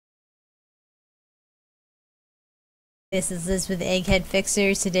This is Liz with Egghead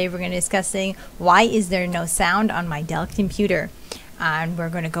Fixers. Today we're going to be discussing why is there no sound on my Dell computer. And we're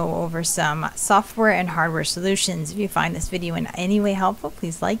going to go over some software and hardware solutions. If you find this video in any way helpful,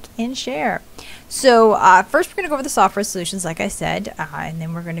 please like and share. So first we're going to go over the software solutions, like I said, and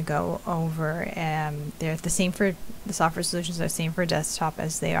then we're going to go over, they're the same for the software solutions are the same for a desktop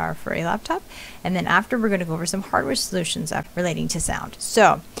as they are for a laptop. And then after we're going to go over some hardware solutions relating to sound.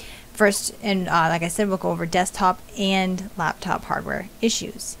 So first, and like I said, we'll go over desktop and laptop hardware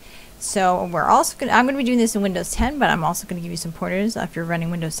issues. So we're also I'm going to be doing this in Windows 10, but I'm also going to give you some pointers if you're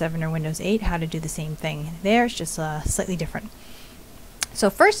running Windows 7 or Windows 8, how to do the same thing there. It's just slightly different. So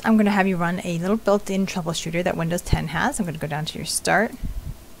first, I'm going to have you run a little built-in troubleshooter that Windows 10 has. I'm going to go down to your Start. And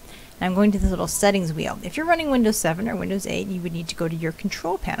I'm going to this little settings wheel. If you're running Windows 7 or Windows 8, you would need to go to your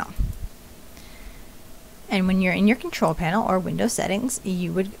control panel. And when you're in your control panel or Windows settings,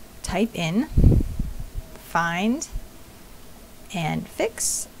 you would type in find and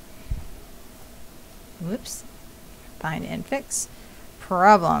fix. Whoops. Find and fix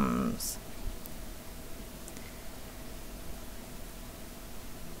problems.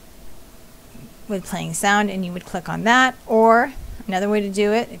 With playing sound, and you would click on that. Or another way to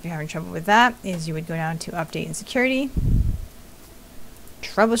do it, if you're having trouble with that, is you would go down to update and security,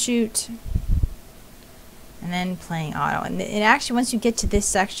 troubleshoot, and then playing auto. And actually, once you get to this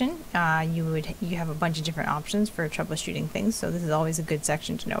section, you have a bunch of different options for troubleshooting things. So this is always a good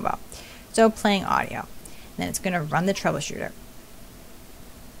section to know about. So playing audio, and then it's going to run the troubleshooter.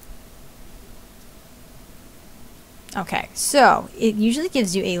 Okay, so it usually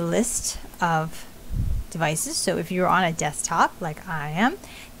gives you a list of devices. So if you're on a desktop like I am,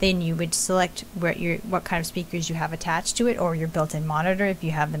 then you would select what kind of speakers you have attached to it, or your built-in monitor. If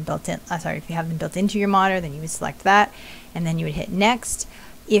you have them built in, if you have them built into your monitor, then you would select that, and then you would hit next.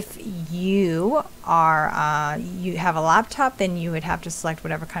 If you are you have a laptop, then you would have to select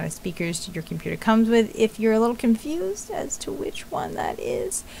whatever kind of speakers your computer comes with. If you're a little confused as to which one that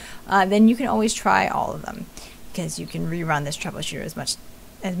is, then you can always try all of them, because you can rerun this troubleshooter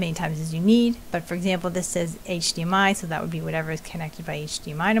as many times as you need. But for example, this says HDMI, so that would be whatever is connected by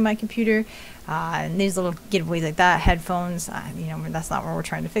HDMI to my computer. And there's little giveaways like that, headphones, that's not what we're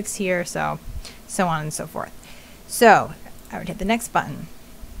trying to fix here, so on and so forth. So I would hit the next button.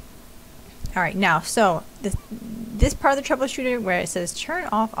 All right, now, so this part of the troubleshooter where it says turn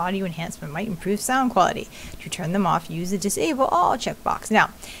off audio enhancement might improve sound quality. To turn them off, use the disable all checkbox. Now,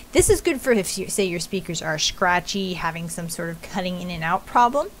 this is good for if you say your speakers are scratchy, having some sort of cutting in and out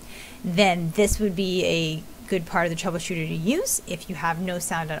problem, then this would be a good part of the troubleshooter to use. If you have no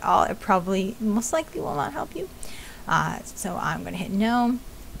sound at all, it probably most likely will not help you. So I'm going to hit no.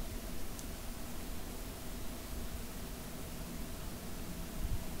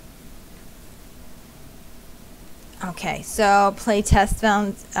 Okay, so play test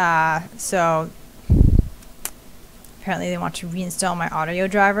found. So apparently they want to reinstall my audio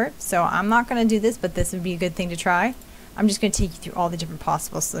driver. So I'm not going to do this, but this would be a good thing to try. I'm just going to take you through all the different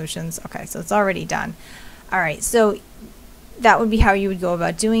possible solutions. Okay, so it's already done. All right, so that would be how you would go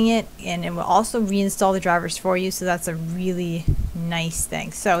about doing it, and it will also reinstall the drivers for you. So that's a really nice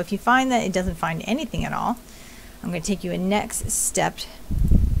thing. So if you find that it doesn't find anything at all, I'm going to take you a next step.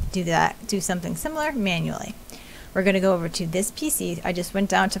 Do something similar manually. We're going to go over to this PC. I just went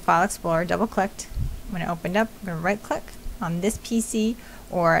down to File Explorer, double clicked. When it opened up, I'm going to right click on this PC,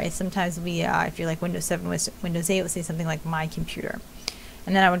 or sometimes if you're like Windows 7, Windows 8, it will say something like My Computer.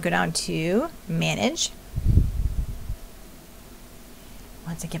 And then I would go down to Manage.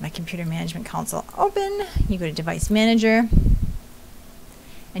 Once I get my Computer Management Console open, you go to Device Manager,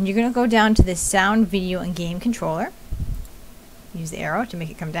 and you're going to go down to this Sound, Video, and Game Controller. Use the arrow to make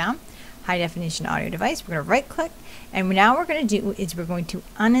it come down. High definition audio device. We're going to right click, and now what we're going to do is we're going to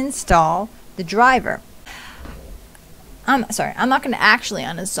uninstall the driver. I'm not going to actually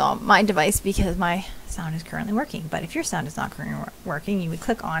uninstall my device because my sound is currently working. But if your sound is not currently working, you would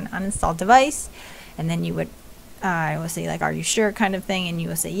click on uninstall device, and then you would I will say like, are you sure kind of thing, and you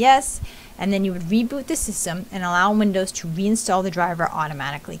will say yes, and then you would reboot the system and allow Windows to reinstall the driver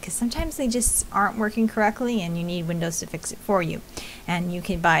automatically, because sometimes they just aren't working correctly and you need Windows to fix it for you. And you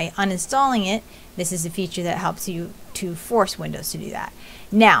can, by uninstalling it, this is a feature that helps you to force Windows to do that.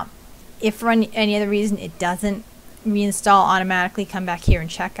 Now, if for any other reason it doesn't reinstall automatically, come back here and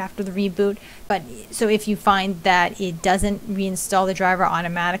check after the reboot. But so if you find that it doesn't reinstall the driver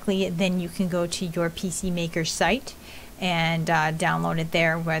automatically, then you can go to your PC Maker site and download it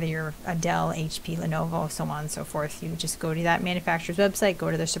there, whether you're a Dell, HP, Lenovo, so on and so forth. You just go to that manufacturer's website, go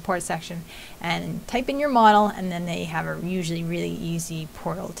to their support section, and type in your model, and then they have a usually really easy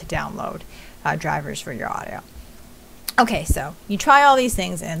portal to download drivers for your audio. Okay, so you try all these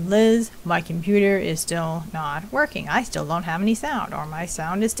things and Liz, my computer is still not working. I still don't have any sound, or my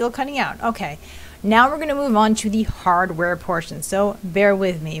sound is still cutting out. Okay, now we're going to move on to the hardware portion. So bear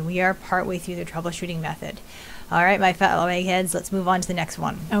with me. We are partway through the troubleshooting method. All right, my fellow eggheads, let's move on to the next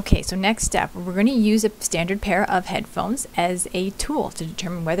one. Okay, so next step, we're going to use a standard pair of headphones as a tool to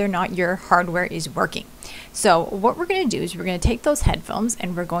determine whether or not your hardware is working. So what we're going to do is we're going to take those headphones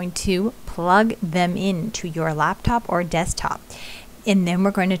and we're going to plug them into your laptop or desktop. And then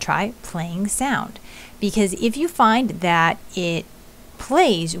we're going to try playing sound. Because if you find that it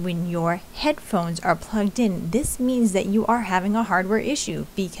plays when your headphones are plugged in, this means that you are having a hardware issue,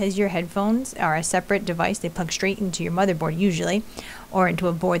 because your headphones are a separate device. They plug straight into your motherboard usually, or into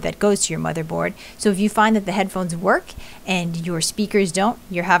a board that goes to your motherboard. So if you find that the headphones work and your speakers don't,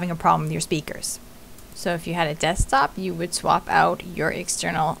 you're having a problem with your speakers. So if you had a desktop, you would swap out your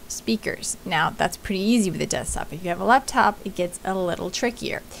external speakers. Now that's pretty easy with a desktop. If you have a laptop, it gets a little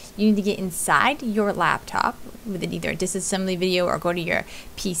trickier. You need to get inside your laptop with either a disassembly video or go to your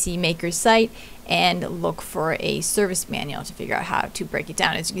PC Maker site and look for a service manual to figure out how to break it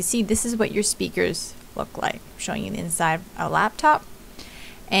down. As you can see, this is what your speakers look like. I'm showing you the inside of a laptop.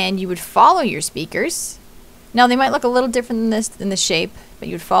 And you would follow your speakers. Now they might look a little different than this in the shape, but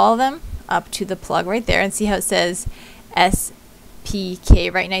you would follow them up to the plug right there, and see how it says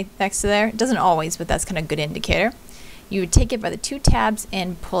SPK right next to there. It doesn't always, but that's kind of a good indicator. You would take it by the two tabs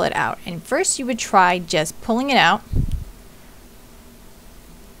and pull it out. And first you would try just pulling it out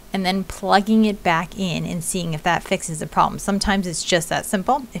and then plugging it back in and seeing if that fixes the problem. Sometimes it's just that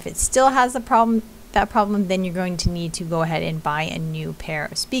simple. If it still has that problem, then you're going to need to go ahead and buy a new pair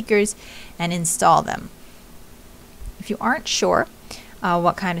of speakers and install them. If you aren't sure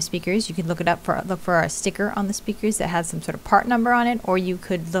what kind of speakers, you could look for a sticker on the speakers that has some sort of part number on it, or you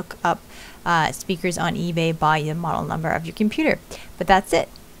could look up speakers on eBay by the model number of your computer. But that's it.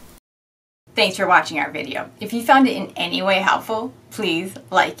 Thanks for watching our video. If you found it in any way helpful, please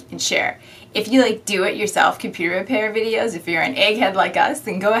like and share. If you like do-it-yourself computer repair videos, if you're an egghead like us,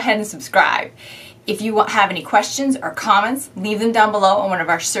 then go ahead and subscribe. If you have any questions or comments, leave them down below and one of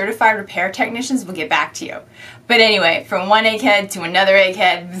our certified repair technicians will get back to you. But anyway, from one egghead to another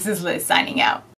egghead, this is Liz signing out.